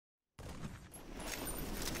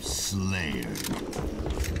Slayer.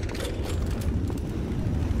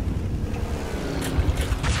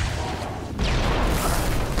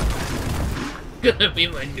 Gonna be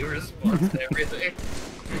my new response to everything.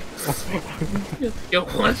 Yo,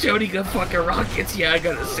 one shot he got fucking rockets, yeah, I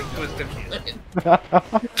gotta sing Twisted Flame.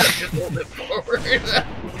 Just hold it forward.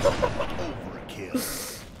 Overkill.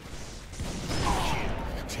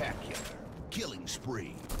 Spectacular. Killing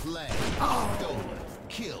spree. Flag. Stolen.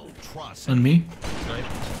 Kill. Trust. On me? Snipe.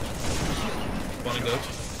 Wanna go?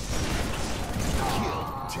 Kill.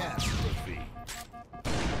 Catastrophe.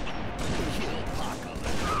 Kill.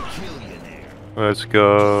 Apocalypse. Killionaire. Let's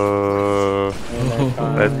go.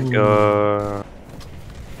 Let's go.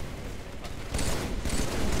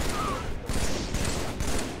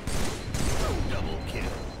 Double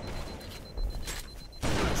kill.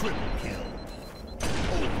 Triple kill.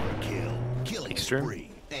 Overkill. Killing spree.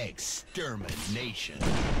 Extermination.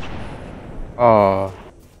 Oh.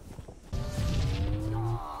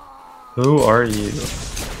 Who are you?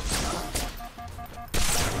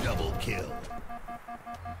 Double kill.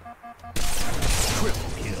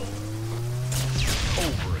 Triple kill.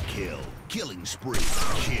 Overkill. Killing spree.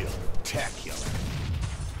 Kill. Tacular.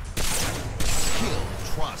 Kill.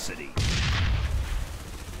 Atrocity.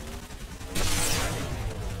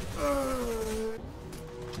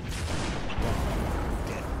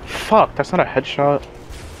 Fuck, that's not a headshot.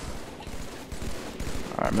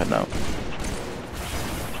 Alright, I'm heading out.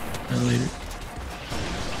 Later.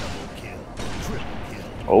 Double kill. Triple kill.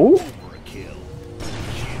 Oh? Overkill.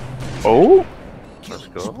 Oh? Let's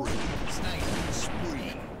go. Spree. Sniping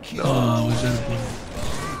spree. Kill. Oh, was that a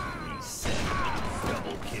Reset.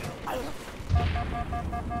 Double kill. Double kill.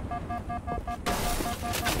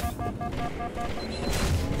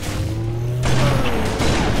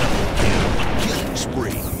 Killing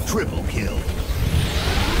spree. Triple kill.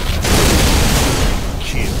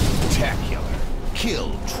 Kill. Tacular. Kill.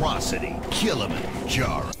 Atrocity. Killerman.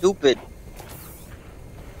 Jar. Stupid.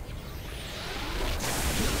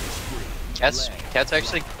 Cats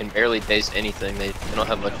actually can barely taste anything. They don't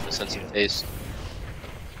have much of a sense of taste.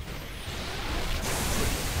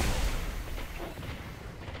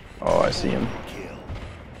 Oh, I see him. Kill.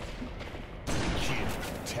 Kill.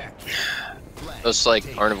 Tacular. Flag. Most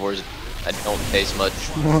like carnivores, I don't taste much.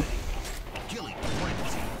 Killing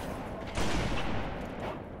frenzy.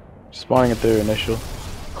 Spawning at their initial.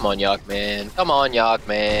 Come on, Yak man. Come on, Yak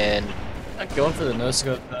man. I'm going for the no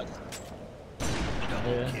scope. Double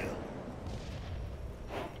Yeah. kill.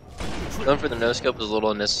 Going for the no scope is a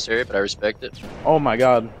little unnecessary, but I respect it. Oh my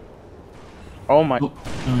god. Oh my. Oh,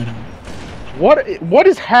 no, I don't. What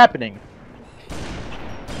is happening?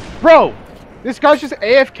 Bro! This guy's just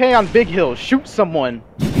AFK on Big Hill. Shoot someone.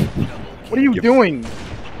 What are you Yep. doing?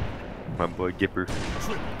 My boy Gipper.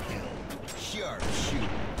 Triple kill. Sharp shoot.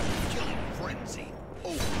 Killing frenzy.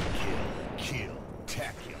 Overkill. Kill.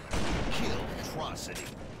 Tacular. Kill. Atrocity.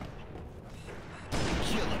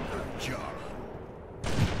 Killing jar.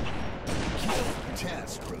 Kill.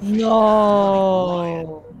 Catastrophe.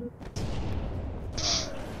 No.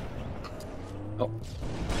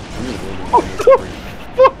 What the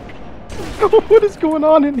fuck? What is going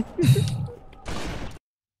on in here?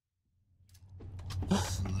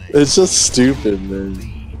 It's just stupid, man.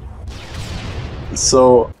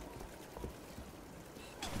 So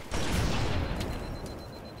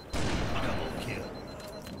Double kill.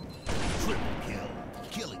 Triple kill.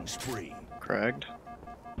 Killing spree. Cragged.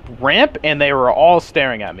 Ramp, and they were all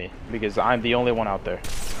staring at me because I'm the only one out there.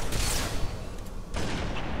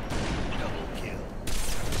 Double kill.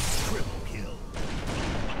 Triple kill.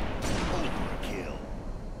 Overkill.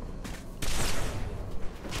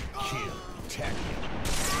 Kill. Tacular.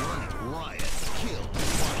 Running riot. Kill.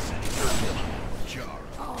 Atrocity. Kill. Jar.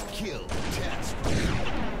 Kill. Catastrophe.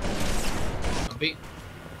 Beat.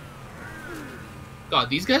 God,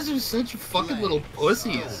 these guys are such fucking little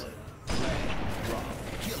pussies. Flag. Drop.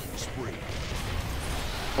 Killing spree.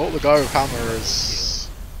 Oh, the guy with hammer is.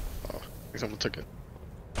 Oh, I think someone took it.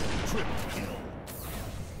 Triple kill.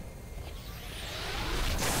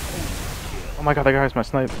 Oh my god, that guy has my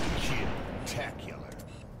snipe. Kill. Tacular.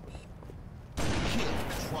 Kill.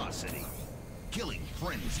 Atrocity. Killing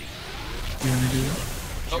frenzy. You wanna do that?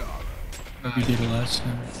 Jar. Like we did it last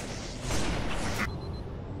time.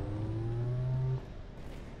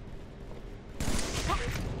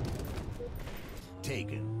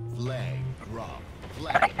 Taken. Flag. Drop.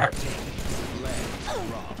 Flag. Taken. Flag.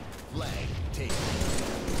 Drop. Flag. Taken.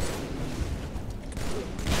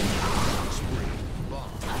 Spree.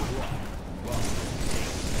 Bomb. Drop. Bomb.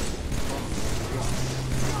 Taken. Bomb. Drop.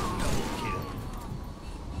 Double kill.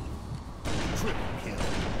 Triple kill.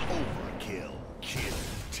 Overkill. Kill.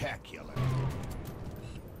 Tacular.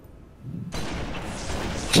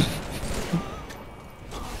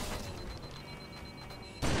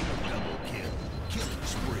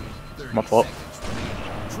 My fault.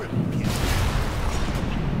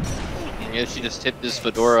 Yeah, she just tipped his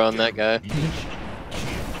fedora on that guy.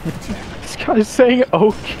 This guy's saying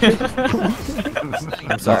okay.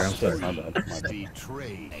 I'm sorry, my bad.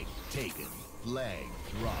 Betrayed. Taken. Flag.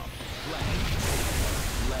 Drop. Flag.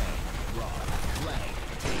 Flag. Drop. Flag.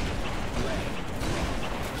 Taken. Flag. Drop.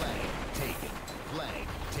 Flag. Taken. Flag.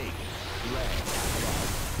 Taken. Flag. Drop.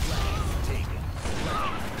 Flag. Taken.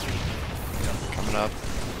 Flag. Taken. Coming up.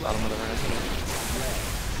 Bottom of the ramp.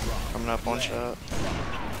 Coming up, one shot.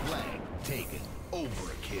 Flag. Taken.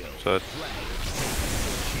 Overkill. So Flag.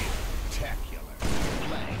 Taken. Spectacular.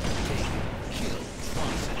 Flag. Taken. Kill.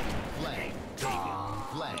 Atrocity. Flag. Taken.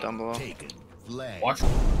 Flag. Down below. Taken. Flag. Watch.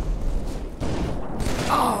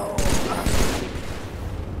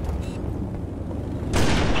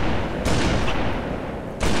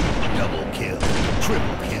 Double kill.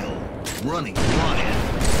 Triple kill. Running riot.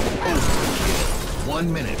 Overkill.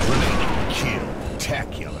 1 minute remaining. Kill.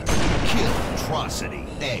 Tacular. Kill. Atrocity.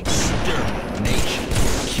 Extermination.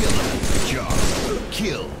 Killer. Jar.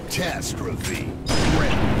 Kill. Catastrophe.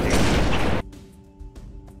 Rampage.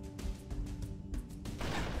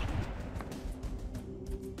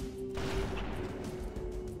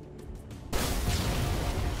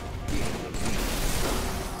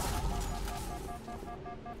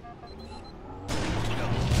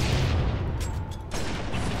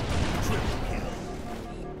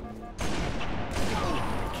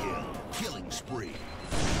 Spree.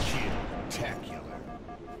 Kill. Tacular.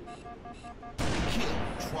 Kill.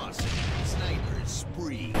 Atrocity. Sniper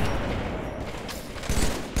spree.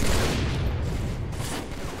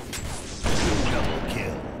 Double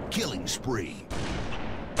kill. Killing spree.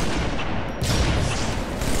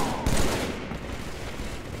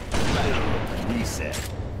 Lateral reset.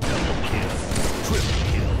 Double kill. Triple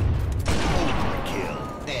kill.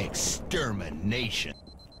 Overkill. Extermination.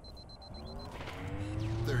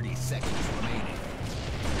 30 seconds remaining.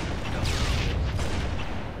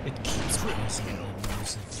 It keeps pressing kill. on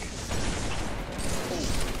music.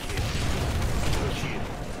 Overkill. Kill.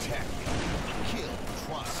 Tacular. Kill.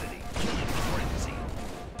 Atrocity. Killing frenzy.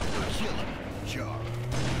 Killing jar.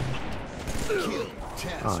 Kill.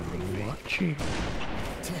 Catastrophe. Watching.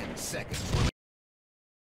 10 seconds remaining.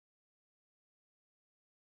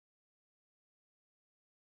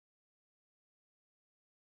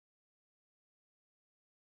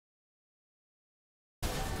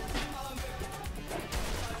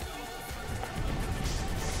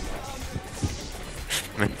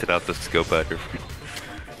 Minted out the scope out here.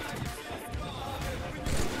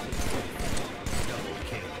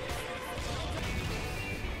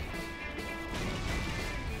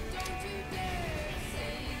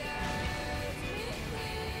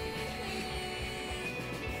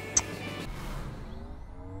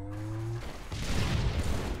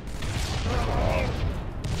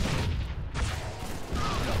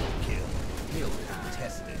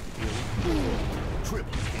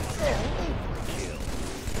 Triple kill. Overkill.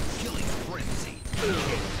 Killing frenzy. Kill.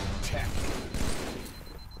 Tacular.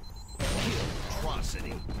 Kill.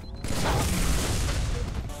 Atrocity.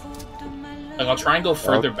 Like I'll try and go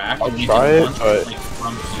further back. I'll and we try do it, one, but- like,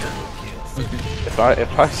 from here,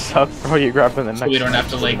 If I suck, bro, you grab in the next. so we don't have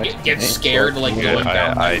to like get scared like Yeah, going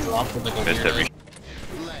down I that drop with like a missed weirdo. every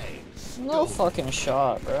Legs. No fucking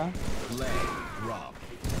shot, bro. Leg drop.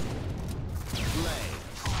 Leg.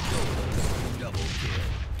 Double kill.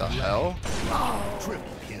 The hell?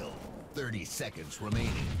 Triple kill. 30 seconds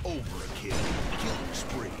remaining. Overkill. Killing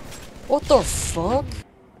spree. What the fuck?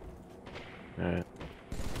 Alright.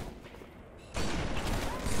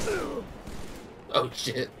 Oh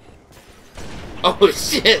shit. Oh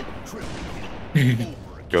shit. Triple kill. Overkill.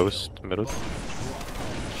 ghost middle. Kill.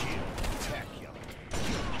 Tacular.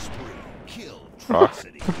 Killing spree. Kill. Fuck.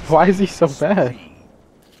 Atrocity. Why is he so bad? Spree.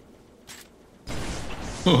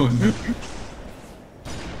 Oh no.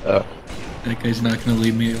 Oh. That guy's not gonna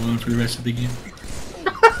leave me alone for the rest of the game.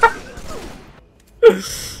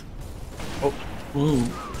 Oh. Whoa.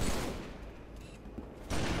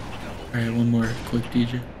 Alright, one more quick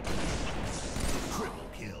DJ. Triple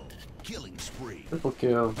kill. Killing spree. Triple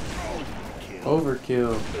kill. Overkill.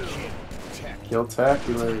 Overkill. Kill. Tacular.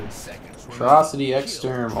 Killtacular. Seconds remaining. Atrocity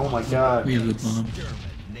exterm. Oh my god. We have the bomb.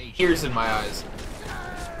 Extermination. Tears in my eyes.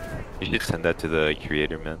 You should send that to the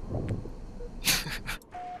creator, man.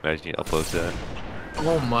 Imagine you upload that.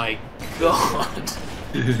 Oh my god.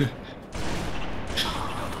 Kill.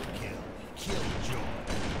 Kill joy.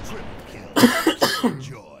 Triple kill. Kill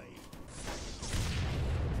joy.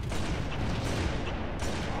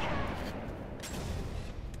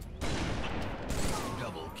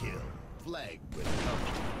 Double kill. Flag with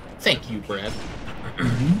cover. Thank you, Brad.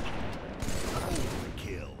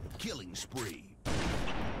 Killing spree.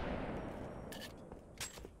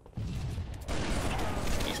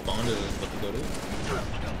 He spawned to what to go to.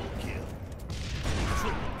 Double kill.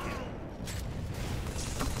 Triple kill.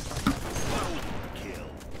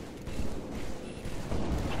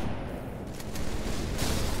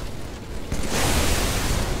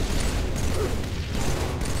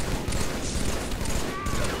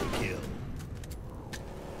 Overkill. Double kill.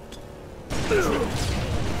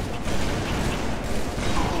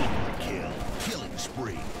 Overkill. Killing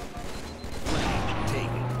spree. Flag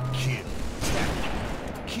taken. Kill. Tech.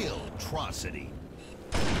 Kill. Atrocity.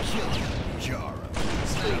 Killing Jara.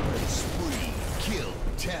 Sniper spree. Kill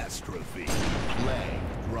catastrophe. Leg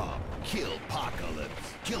drop. Kill apocalypse.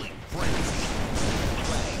 Killing frenzy.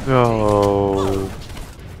 Flag No.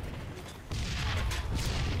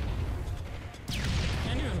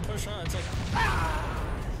 Can't even push on. It's like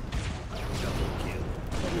double kill.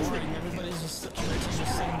 boring. Everybody's just other teams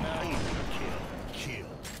just sitting back. Kill. Kill.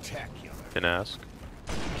 Tacular. Can I ask?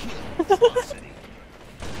 Kill atrocity.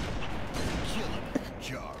 Killing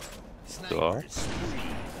Jara. Hello? Sniper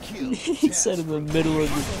spree. Kill He said in the middle of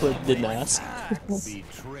the clip, didn't ask.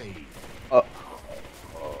 betrayed.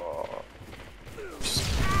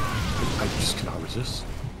 I just cannot resist.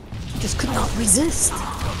 He just could not resist.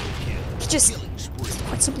 He just Killing spree.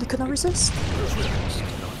 quite simply could not resist.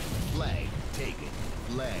 Flag taken.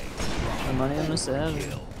 Leg My money on this ad.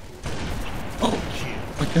 kill. Oh!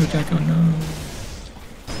 Watch out, Jako, no.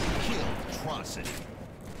 Kill atrocity.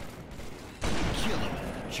 Kill him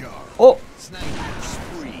in a jar. Oh! Sniper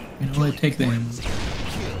spree. You know what? Take them.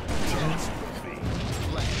 Kill catastrophe.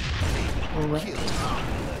 Flag taken. Kill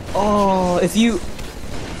apocalypse. Oh, if you...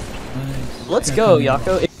 Nice. Let's go,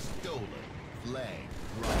 Jako. Stolen. Leg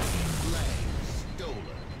drop. Leg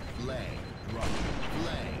stolen. Leg drop.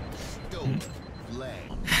 Leg stolen. Leg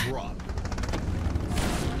drop.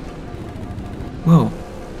 Whoa.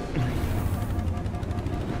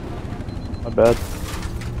 My bad.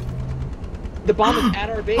 The bomb is at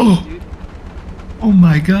our base, Oh. dude. Oh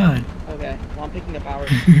my god. Okay, well I'm picking up ours.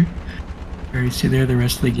 Alright, stay there the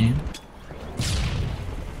rest of the game.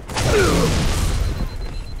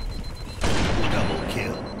 Double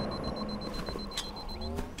kill.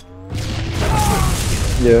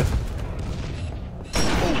 Yeah.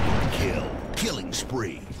 Overkill. Killing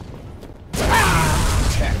spree.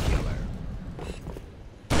 Spectacular.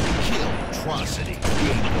 Kill atrocity.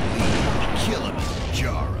 Gain the lead. Kill him in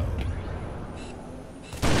Jaro.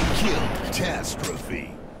 Kill catastrophe.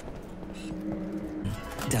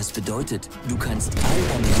 Das bedeutet, du kannst all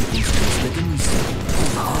deine Lieblingskünstler genießen.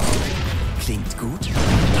 Wow. Klingt gut?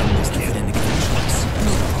 Dann musst du für deine Gewinnchance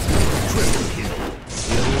nur darauf Triple kill.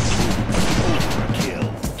 Kill. Overkill.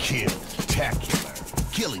 Kill. Spectacular.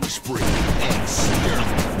 Killing spree.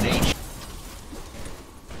 Extermination.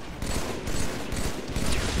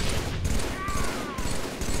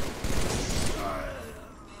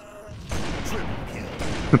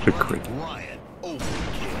 Triple kill. Quick. Riot.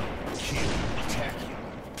 Overkill. Kill. Spectacular.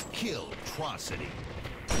 Kill. Atrocity.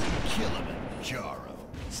 Kill him in Jaro.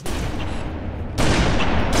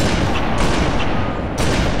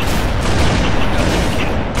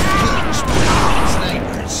 Killing spree.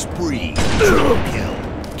 Sniper spree. Triple kill.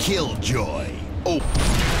 Killjoy. Oh.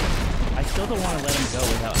 I still don't want to let him go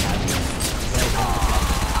without having him.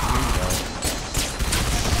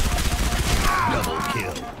 Double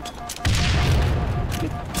kill.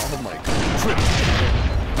 Oh my god. Triple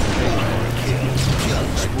kill. Kill. Kill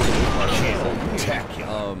spree. Kill.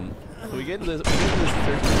 Spectacular. We get into this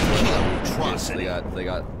 13th Kill. floor. Atrocity. They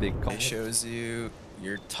got big. It shows you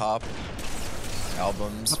your top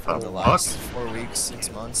albums What from the the last fuck? 4 weeks,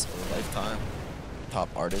 6 months, or lifetime. Top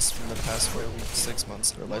artists from the past 4 weeks, 6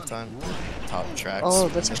 months, or lifetime. Top tracks Oh,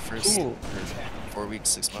 from that's the first cool. 4 weeks,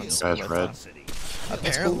 6 months, Guys, or red. lifetime.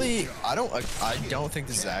 Apparently, I don't think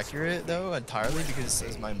this is accurate though entirely because it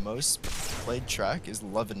says my most played track is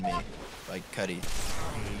 "Lovin' Me" by Cudi.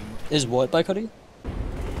 Is what by Cudi?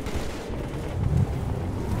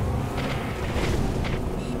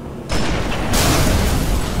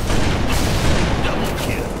 Double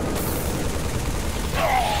kill.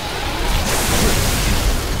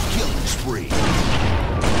 Killing spree.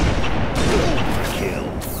 Overkill.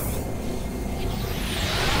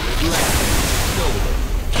 Black. Stolen.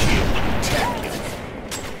 Kill. Tacular.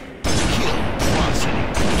 Kill. Atrocity.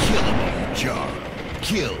 Killing Jaro.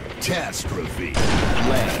 Kill. Catastrophe.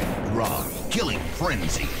 Lag. Rock. Killing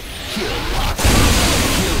frenzy. Kill. Pocket.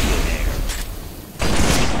 Killionaire.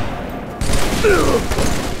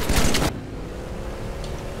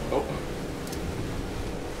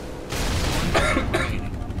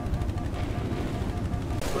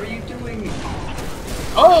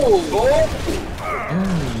 Oh!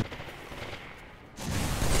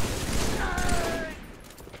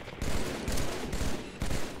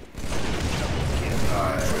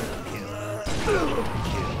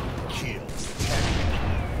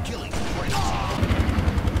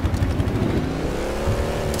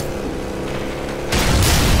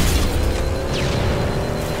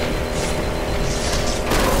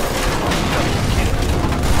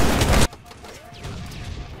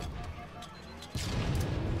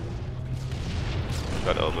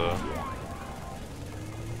 Got elbow.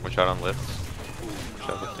 One shot on lift. One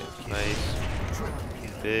shot lifting. Nice.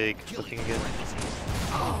 Big. Lifting again.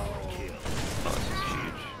 Oh, this is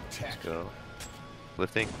huge. Let's go.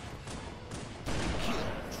 Lifting.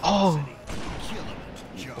 Oh!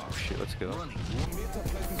 Oh shit, let's go.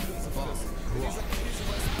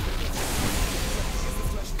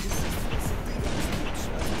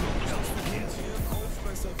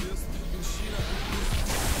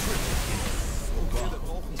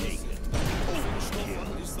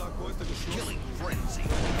 Killing frenzy.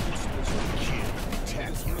 Kill.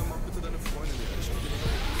 Tackle.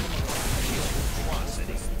 Kill.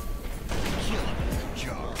 Atrocity. Kill.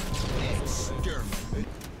 Jar.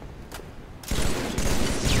 Exterminate.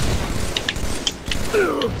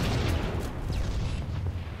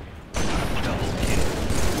 Double kill.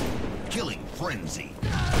 Killing frenzy.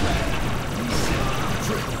 Reset.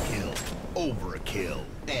 Triple kill. Overkill.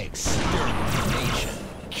 Extermination.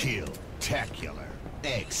 Kill. Tacular.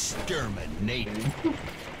 Exterminating.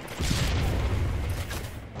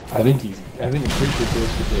 I think I'm pretty sure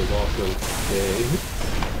this is also gay.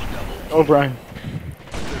 Oh, Brian.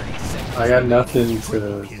 I got nothing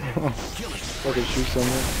to fucking shoot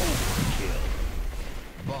someone.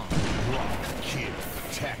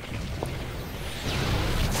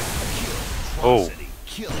 Oh.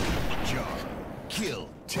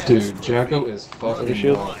 Dude, Jako is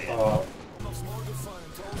fucking up.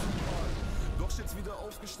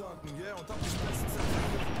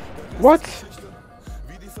 What?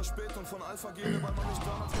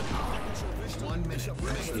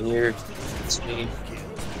 Here, it's me.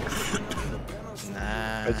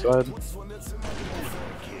 Nah. Right side.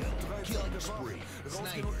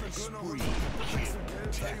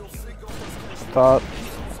 Top.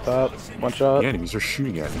 Top. One shot. The enemies are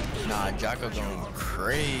shooting at me. Nah, Jako going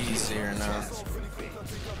crazy right now.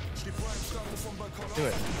 Do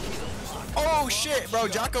it. Oh shit, bro,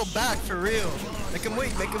 Jako back for real. Make him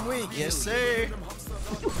weak, make him weak. Yes, sir.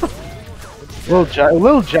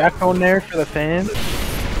 Little Jack on there for the fans.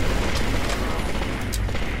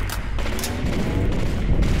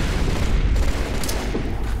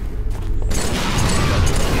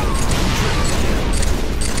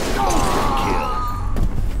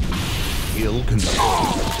 Kill control.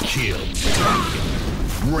 Kill.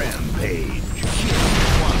 Rampage. Kill.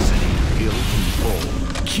 Atrocity. Kill control.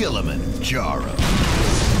 Kilimanjaro.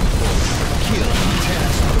 Kill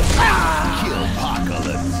test. Kill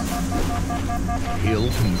apocalypse. Kill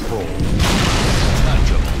control.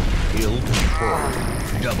 Touchable. Kill control.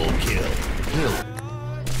 Double kill. Kill.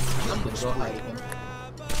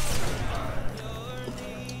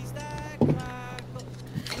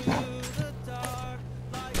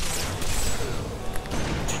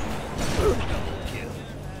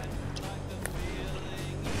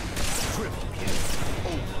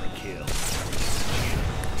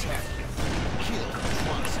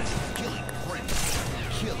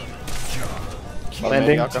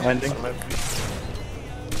 Landing.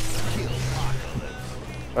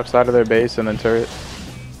 Left side of their base and then turret.